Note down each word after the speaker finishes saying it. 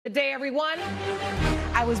Good day, everyone.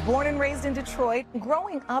 I was born and raised in Detroit.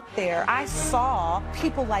 Growing up there, I saw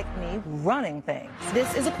people like me running things.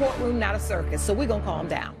 This is a courtroom, not a circus, so we're going to calm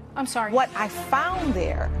down. I'm sorry. What I found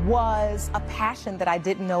there was a passion that I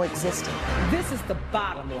didn't know existed. This is the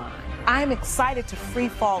bottom line. I'm excited to free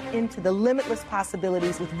fall into the limitless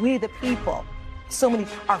possibilities with we the people. So many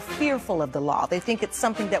are fearful of the law. They think it's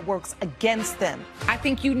something that works against them. I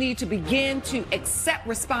think you need to begin to accept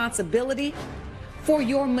responsibility for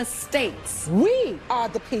your mistakes. We are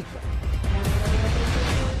the people.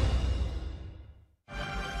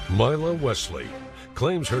 Mila Wesley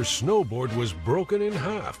claims her snowboard was broken in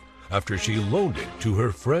half after she loaned it to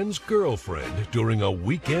her friend's girlfriend during a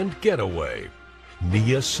weekend getaway.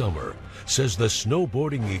 Nia Summer says the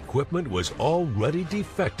snowboarding equipment was already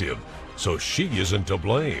defective, so she isn't to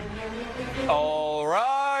blame. All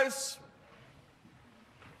rise.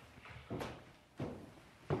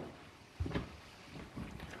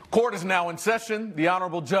 Court is now in session. The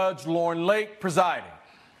Honorable Judge Lauren Lake presiding.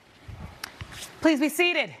 Please be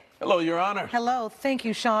seated. Hello, Your Honor. Hello. Thank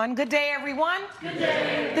you, Sean. Good day, everyone. Good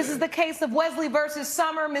day. This is the case of Wesley versus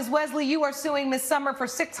Summer. Ms. Wesley, you are suing Ms. Summer for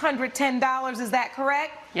 $610. Is that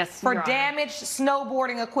correct? Yes, For Your Honor. damaged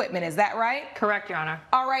snowboarding equipment. Is that right? Correct, Your Honor.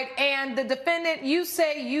 All right. And the defendant, you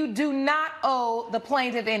say you do not owe the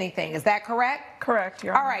plaintiff anything. Is that correct? Correct,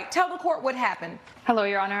 Your Honor. All right. Tell the court what happened. Hello,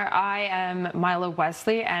 Your Honor. I am Mila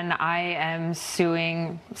Wesley, and I am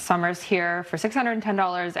suing Summers here for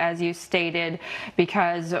 $610, as you stated,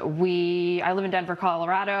 because I live in Denver,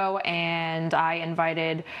 Colorado, and I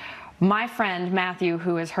invited my friend Matthew,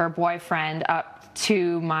 who is her boyfriend, up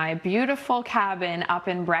to my beautiful cabin up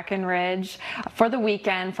in Breckenridge for the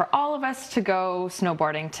weekend for all of us to go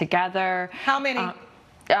snowboarding together. How many?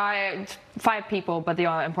 5 people, but the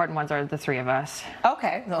important ones are the 3 of us.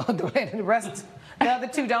 Okay. No, the rest, the other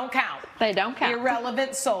 2 don't count. They don't count.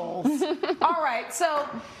 Irrelevant souls. All right. So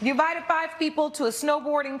you invited 5 people to a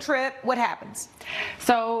snowboarding trip. What happens?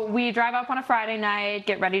 So we drive up on a Friday night,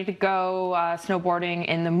 get ready to go snowboarding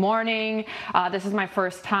in the morning. This is my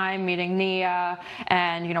first time meeting Nia,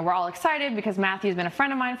 and we're all excited because Matthew's been a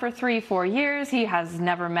friend of mine for 3-4 years. He has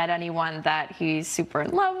never met anyone that he's super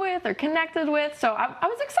in love with or connected with, so I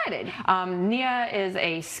was excited. Nia is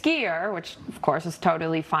a skier, which of course is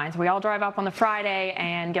totally fine. So we all drive up on the Friday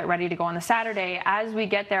and get ready to go on the Saturday. As we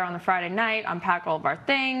get there on the Friday night, unpack all of our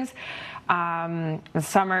things,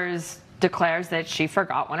 Summers declares that she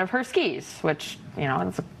forgot one of her skis, which,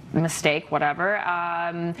 it's a mistake, whatever.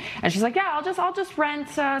 And she's like, yeah, I'll just rent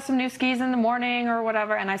some new skis in the morning or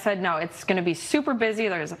whatever. And I said, no, it's going to be super busy.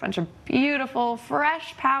 There's a bunch of beautiful,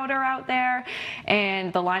 fresh powder out there.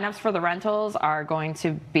 And the lineups for the rentals are going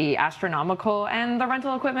to be astronomical, and the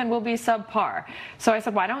rental equipment will be subpar. So I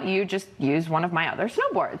said, why don't you just use one of my other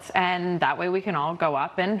snowboards? And that way we can all go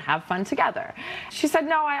up and have fun together. She said,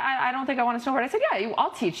 no, I don't think I want to snowboard. I said, yeah,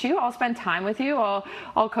 I'll teach you. I'll spend time with you.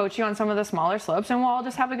 I'll coach you on some of the smaller slopes, and we'll all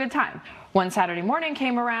just have a good time. One Saturday morning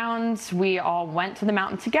came around, we all went to the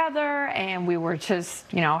mountain together, and we were just,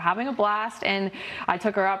 having a blast. And I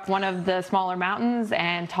took her up one of the smaller mountains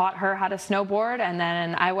and taught her how to snowboard. And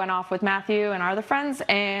then I went off with Matthew and our other friends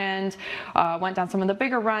and went down some of the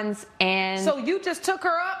bigger runs. And so you just took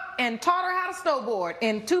her up and taught her how to snowboard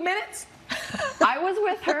in 2 minutes? I was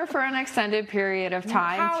with her for an extended period of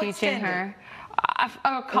time, How teaching extended? her.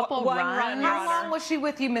 A couple One runs. run, Your How Honor. long was she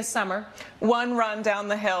with you, Miss Summer? One run down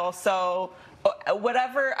the hill. So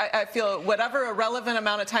whatever, I feel, whatever a relevant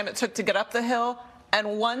amount of time it took to get up the hill,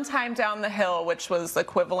 and one time down the hill, which was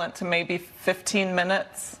equivalent to maybe 15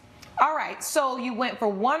 minutes. All right, so you went for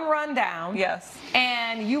one run down. Yes.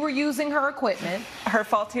 And you were using her equipment. Her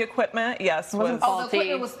faulty equipment, yes. Wasn't Oh, the faulty.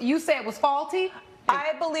 equipment was, you said it was faulty?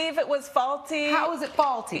 I believe it was faulty. How is it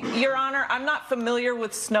faulty? Your Honor, I'm not familiar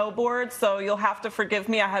with snowboards, so you'll have to forgive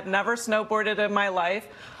me. I had never snowboarded in my life,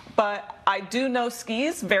 but I do know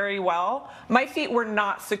skis very well. My feet were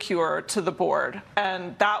not secure to the board,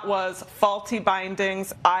 and that was faulty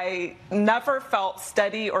bindings. I never felt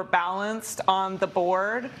steady or balanced on the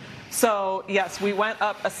board. So yes, we went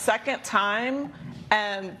up a second time,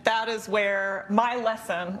 and that is where my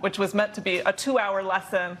lesson, which was meant to be a 2-hour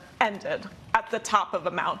lesson, ended at the top of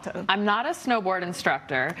a mountain. I'm not a snowboard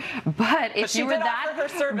instructor, but if she you were did that, offer her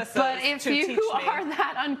services but if to you teach me. are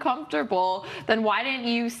that uncomfortable, then why didn't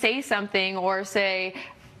you say something or say,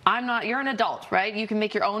 you're an adult, right? You can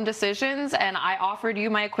make your own decisions, and I offered you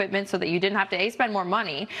my equipment so that you didn't have to A, spend more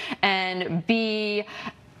money, and B,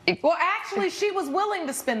 Well, actually, she was willing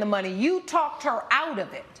to spend the money. You talked her out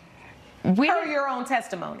of it. Per your own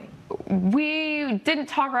testimony. We didn't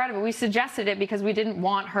talk her out of it. We suggested it because we didn't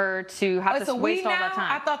want her to have to waste all that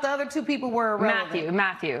time. I thought the other two people were irrelevant.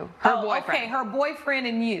 Matthew, her boyfriend. Okay, her boyfriend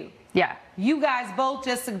and you. Yeah. You guys both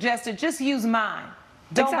just suggested, just use mine.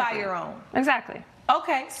 Don't buy your own. Exactly.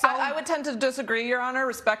 Okay, so I would tend to disagree, Your Honor.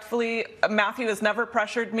 Respectfully, Matthew has never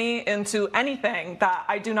pressured me into anything that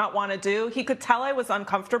I do not want to do. He could tell I was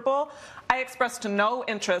uncomfortable. I expressed no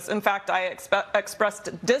interest. In fact, I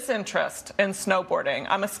expressed disinterest in snowboarding.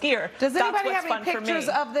 I'm a skier. Does anybody That's have what's any fun for pictures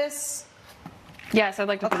me. of this Yes, I'd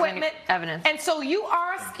like to present equipment? evidence. And so you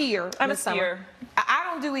are a skier. I'm a Ms. Summer. skier. I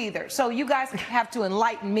don't do either. So you guys have to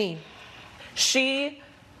enlighten me. She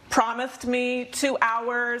promised me 2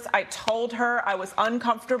 hours. I told her I was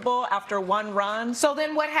uncomfortable after one run. So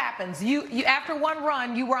then what happens? You after one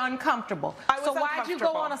run, you were uncomfortable. I was so why'd you go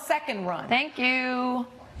uncomfortable. on a second run? Thank you.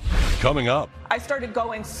 Coming up, I started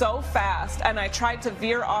going so fast, and I tried to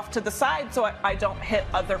veer off to the side so I don't hit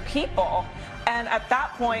other people. And at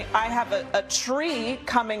that point, I have a tree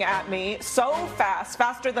coming at me so fast,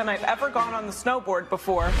 faster than I've ever gone on the snowboard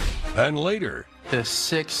before. and later, The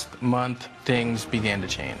 6th month, things began to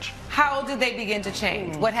change. How did they begin to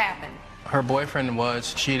change? What happened? Her boyfriend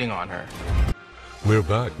was cheating on her. we're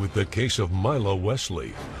back with the case of Mila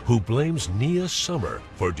Wesley, who blames Nia Summer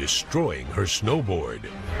for destroying her snowboard.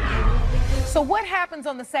 So what happens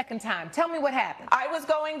on the second time? Tell me what happened. I was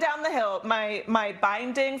going down the hill. My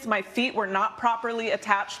bindings, my feet were not properly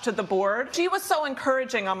attached to the board. She was so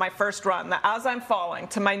encouraging on my first run that as I'm falling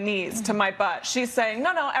to my knees, to my butt, she's saying,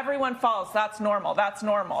 no, everyone falls. That's normal. That's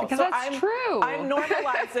normal. Because so that's true. I'm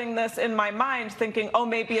normalizing this in my mind, thinking, oh,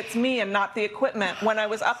 maybe it's me and not the equipment. When I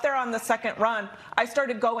was up there on the second run, I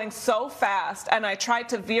started going so fast, and I tried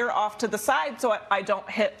to veer off to the side so I don't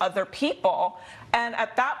hit other people. And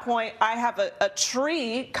at that point, I have a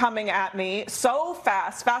tree coming at me so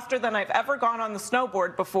fast, faster than I've ever gone on the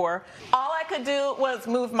snowboard before. All I could do was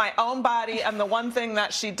move my own body, and the one thing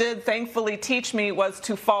that she did thankfully teach me was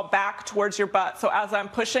to fall back towards your butt. So as I'm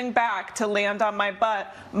pushing back to land on my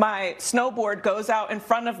butt, my snowboard goes out in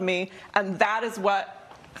front of me, and that is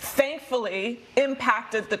what thankfully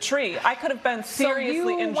impacted the tree. I could have been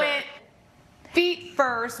seriously injured. Went feet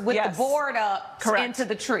first with Yes. the board up Correct. into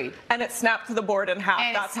the tree. And it snapped the board in half.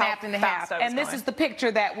 And That's it snapped how into fast half. I was And this going. is the picture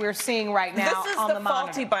that we're seeing right now This is on the the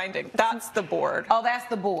faulty monitor. binding. That's the board. Oh, that's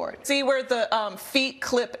the board. See where the feet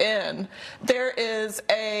clip in? There is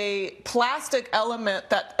a plastic element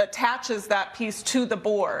that attaches that piece to the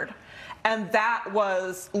board, and that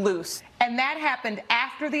was loose. And that happened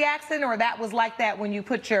after the accident, or that was like that when you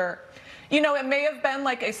put your... You know, it may have been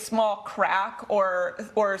like a small crack or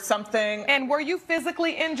something. And were you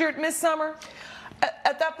physically injured, Miss Summer?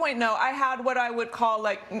 At that point, no. I had what I would call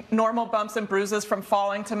like normal bumps and bruises from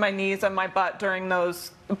falling to my knees and my butt during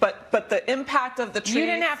those. But the impact of the tree. You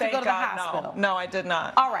didn't have to thank go to the God, hospital. No, I did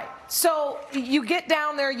not. All right. So you get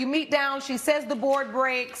down there, you meet down, she says the board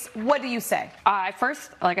breaks. What do you say? I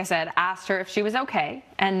first, like I said, asked her if she was okay.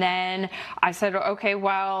 And then I said, okay,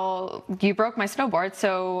 well, you broke my snowboard,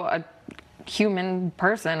 so a human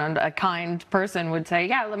person and a kind person would say,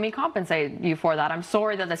 yeah, let me compensate you for that. I'm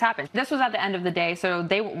sorry that this happened. This was at the end of the day, so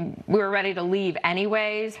we were ready to leave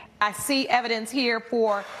anyways. I see evidence here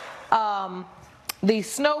for the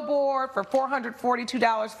snowboard for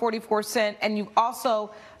 $442.44, and you've also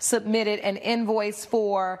submitted an invoice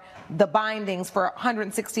for the bindings for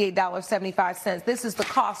 $168.75. This is the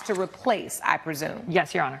cost to replace, I presume.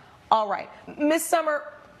 Yes, Your Honor. All right. Ms.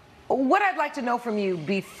 Summer, what I'd like to know from you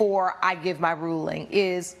before I give my ruling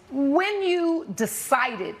is when you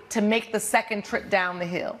decided to make the second trip down the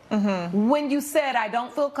hill, when you said, I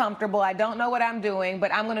don't feel comfortable, I don't know what I'm doing,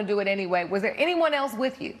 but I'm going to do it anyway, was there anyone else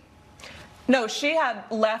with you? No, she had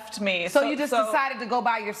left me. So you just decided to go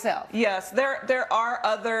by yourself? Yes, there are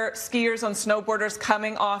other skiers and snowboarders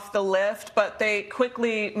coming off the lift, but they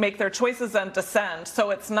quickly make their choices and descend.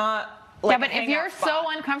 So it's not like yeah, but if you're so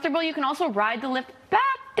uncomfortable, you can also ride the lift back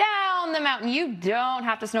down the mountain. You don't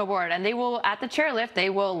have to snowboard, and they will, at the chairlift,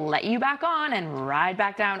 they will let you back on and ride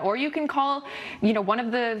back down. Or you can call, one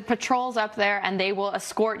of the patrols up there, and they will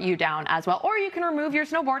escort you down as well. Or you can remove your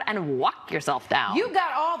snowboard and walk yourself down. You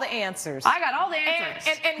got all the answers. I got all the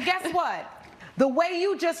answers. And guess what? The way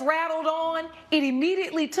you just rattled on, it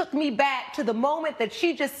immediately took me back to the moment that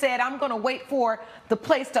she just said, I'm going to wait for the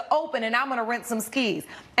place to open and I'm going to rent some skis.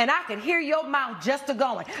 And I could hear your mouth just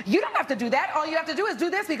a-going. You don't have to do that. All you have to do is do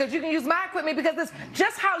this because you can use my equipment, because it's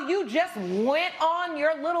just how you just went on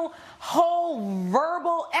your little whole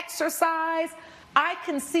verbal exercise. I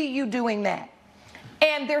can see you doing that.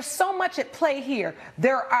 And there's so much at play here.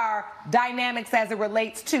 There are dynamics as it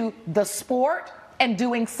relates to the sport and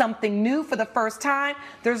doing something new for the first time.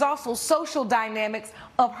 There's also social dynamics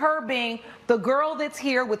of her being the girl that's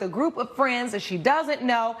here with a group of friends that she doesn't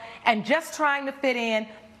know and just trying to fit in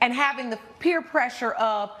and having the peer pressure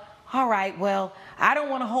of, all right, well, I don't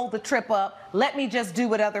want to hold the trip up. Let me just do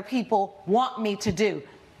what other people want me to do.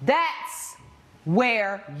 That's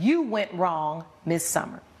where you went wrong, Miss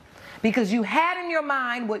Summer. Because you had in your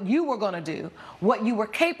mind what you were going to do, what you were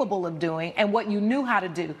capable of doing, and what you knew how to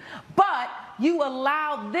do. But you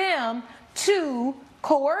allowed them to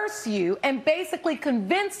coerce you and basically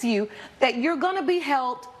convince you that you're going to be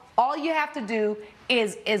helped. All you have to do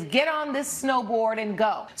is get on this snowboard and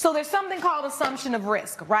go. So there's something called assumption of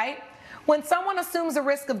risk, right? When someone assumes a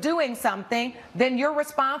risk of doing something, then you're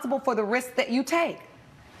responsible for the risk that you take.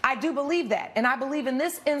 I do believe that. And I believe in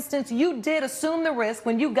this instance, you did assume the risk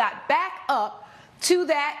when you got back up to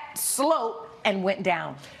that slope and went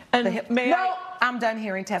down. And I'm done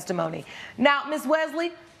hearing testimony. Now, Ms.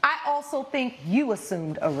 Wesley, I also think you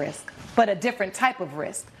assumed a risk, but a different type of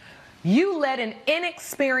risk. You let an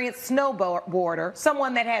inexperienced snowboarder,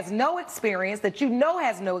 someone that has no experience, that you know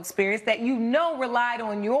has no experience, that you know relied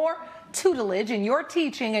on your tutelage and your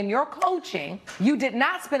teaching and your coaching, you did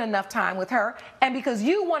not spend enough time with her, and because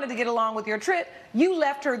you wanted to get along with your trip, you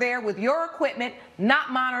left her there with your equipment,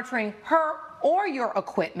 not monitoring her or your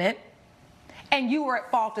equipment, and you were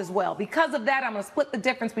at fault as well. Because of that, I'm going to split the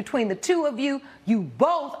difference between the two of you. You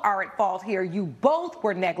both are at fault here. You both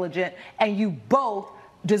were negligent, and you both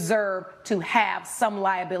deserve to have some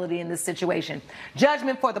liability in this situation.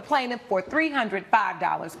 Judgment for the plaintiff for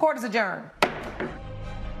 $305. Court is adjourned.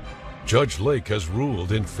 Judge Lake has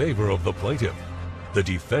ruled in favor of the plaintiff. The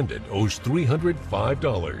defendant owes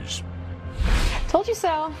 $305. Told you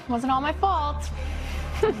so. Wasn't all my fault.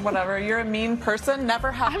 Whatever, you're a mean person.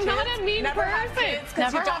 Never have kids. I'm not a mean Never have person. kids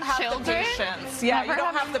because you Never don't have have the children. patience. Yeah, Never you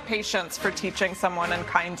don't have- have the patience for teaching someone in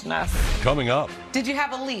kindness. Coming up, Did you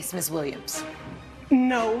have a lease, Ms. Williams?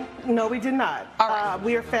 No, we did not. All right.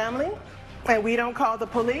 We are family, and we don't call the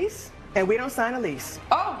police, and we don't sign a lease.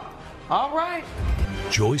 Oh, all right.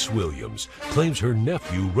 Joyce Williams claims her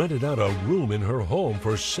nephew rented out a room in her home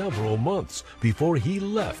for several months before he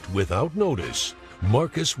left without notice.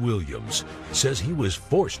 Marcus Williams says he was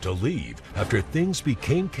forced to leave after things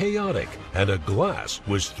became chaotic and a glass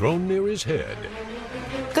was thrown near his head.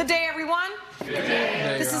 Good day, everyone. This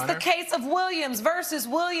Your is the Honor. case of Williams versus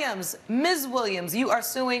Williams. Ms. Williams, you are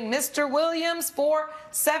suing Mr. Williams for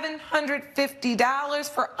 $750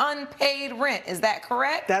 for unpaid rent. Is that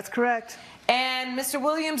correct? That's correct. And Mr.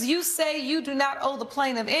 Williams, you say you do not owe the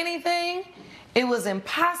plaintiff anything. It was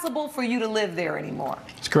impossible for you to live there anymore.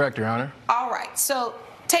 That's correct, Your Honor. All right, so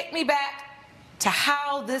take me back to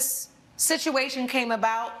how this situation came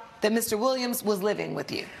about that Mr. Williams was living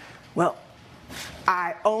with you. Well,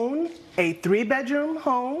 I own a 3-bedroom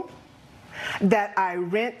home that I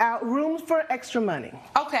rent out rooms for extra money.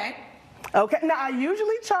 Okay. Okay, now I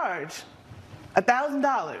usually charge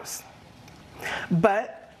 $1,000,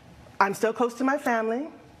 but I'm still close to my family,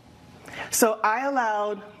 so I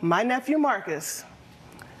allowed my nephew Marcus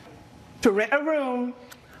to rent a room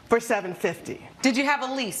for $750. Did you have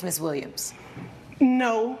a lease, Ms. Williams?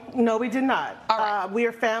 No, we did not. All right. We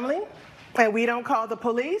are family, and we don't call the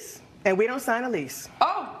police, and we don't sign a lease.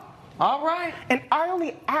 Oh, all right. And I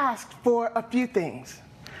only asked for a few things.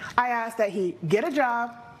 I asked that he get a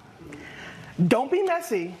job, don't be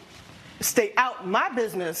messy, stay out my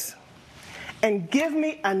business, and give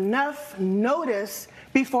me enough notice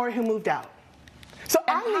before he moved out. So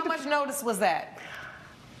And I need how much notice was that?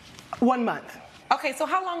 1 month. Okay, so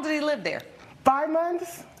how long did he live there? 5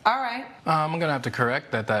 months? All right. I'm gonna have to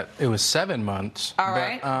correct that it was 7 months. All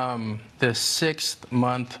right. But the 6th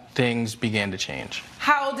month, things began to change.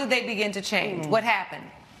 How did they begin to change? What happened?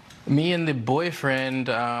 Me and the boyfriend,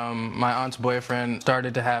 my aunt's boyfriend,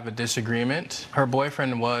 started to have a disagreement. Her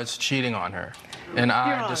boyfriend was cheating on her, and Your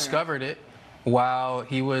I Honor. discovered it while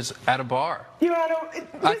he was at a bar. Your Honor,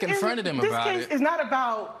 I confronted him about This case it. is not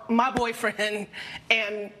about my boyfriend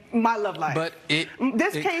and my love life. But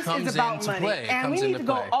This it case comes is about into money, play. It and we comes need into to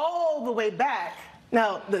go play. all the way back.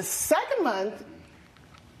 Now, the 2nd month,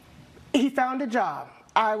 he found a job.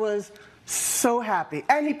 I was so happy,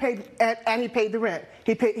 and he paid the rent.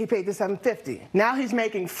 He paid the $750. Now he's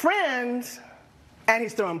making friends, and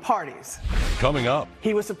he's throwing parties. Coming up,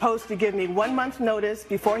 He was supposed to give me 1 month notice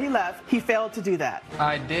before he left. He failed to do that.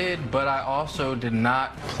 I did, but I also did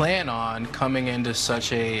not plan on coming into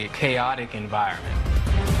such a chaotic environment.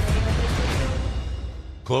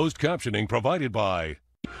 closed captioning provided by.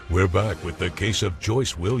 We're back with the case of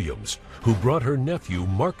Joyce Williams, who brought her nephew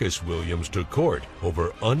Marcus Williams to court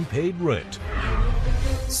over unpaid rent.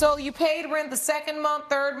 So you paid rent the second month,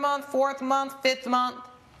 third month, fourth month, fifth month?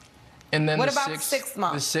 And then What the about the sixth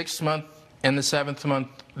month? The sixth month and the seventh month,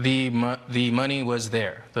 the money was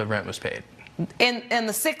there. The rent was paid. In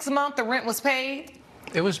the sixth month, the rent was paid?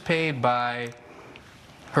 It was paid by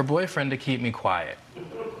her boyfriend to keep me quiet.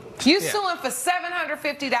 You suing for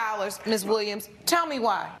 $750, Ms. Williams. Tell me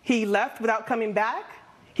why. He left without coming back.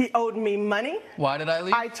 He owed me money. Why did I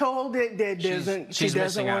leave? I told it that she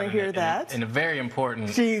doesn't want to hear that. In a very important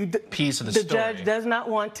piece of the story. The judge does not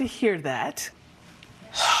want to hear that.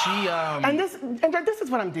 And this is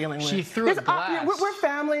what I'm dealing with. She threw a glass. We're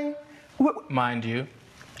family. Mind you.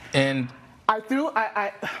 And I threw a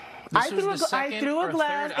glass.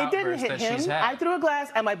 It didn't hit him. I threw a glass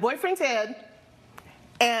at my boyfriend's head.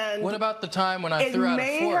 And what about the time when I threw out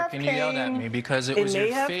a fork and you yelled at me because it was your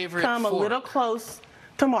favorite fork? It may have come a little close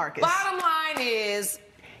to Marcus. Bottom line is,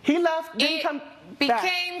 he left. It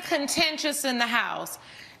became contentious in the house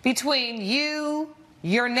between you,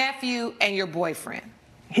 your nephew, and your boyfriend.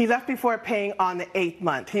 He left before paying on the 8th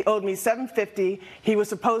month. He owed me $750. He was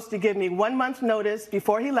supposed to give me 1 month's notice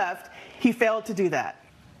before he left. He failed to do that.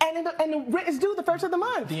 And the rent is due the first of the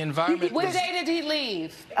month. The environment. What day did he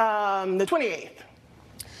leave? The 28th.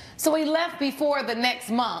 So he left before the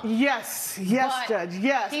next month. Yes, Judge,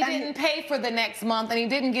 yes. He didn't pay for the next month, and he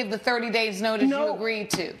didn't give the 30 days notice you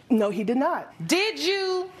agreed to. No, he did not. Did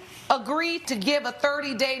you agree to give a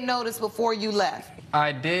 30-day notice before you left?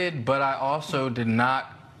 I did, but I also did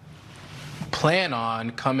not plan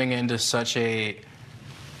on coming into such a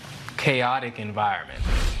chaotic environment.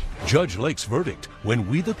 Judge Lake's verdict when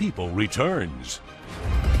We the People returns.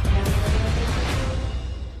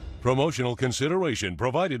 Promotional consideration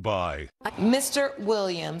provided by Mr.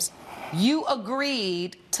 Williams, you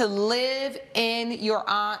agreed to live in your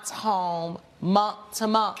aunt's home month to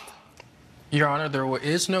month. Your Honor, there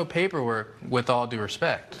is no paperwork, with all due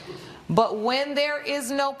respect. But when there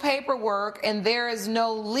is no paperwork and there is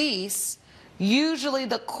no lease, usually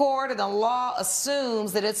the court and the law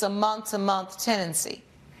assumes that it's a month-to-month tenancy.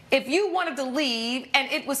 If you wanted to leave and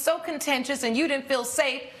it was so contentious and you didn't feel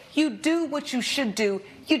safe, you do what you should do.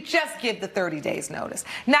 You just give the 30 days notice.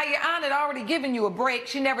 Now, your aunt had already given you a break.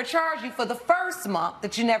 She never charged you for the first month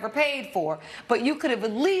that you never paid for, but you could have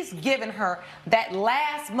at least given her that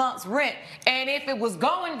last month's rent. And if it was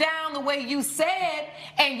going down the way you said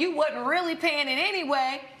and you wasn't really paying it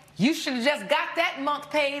anyway, you should have just got that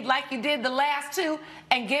month paid like you did the last two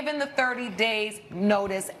and given the 30 days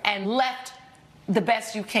notice and left the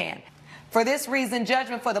best you can. For this reason,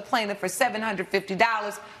 judgment for the plaintiff for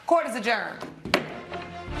 $750. Court is adjourned.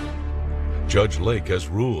 Judge Lake has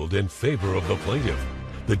ruled in favor of the plaintiff.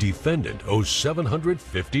 The defendant owes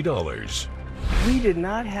 $750. We did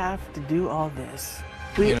not have to do all this.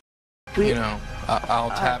 I'll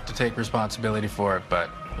have to take responsibility for it, but,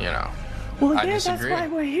 well, I yeah, disagree. that's why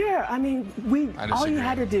we're here. I mean, all you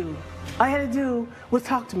had to do was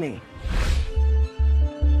talk to me.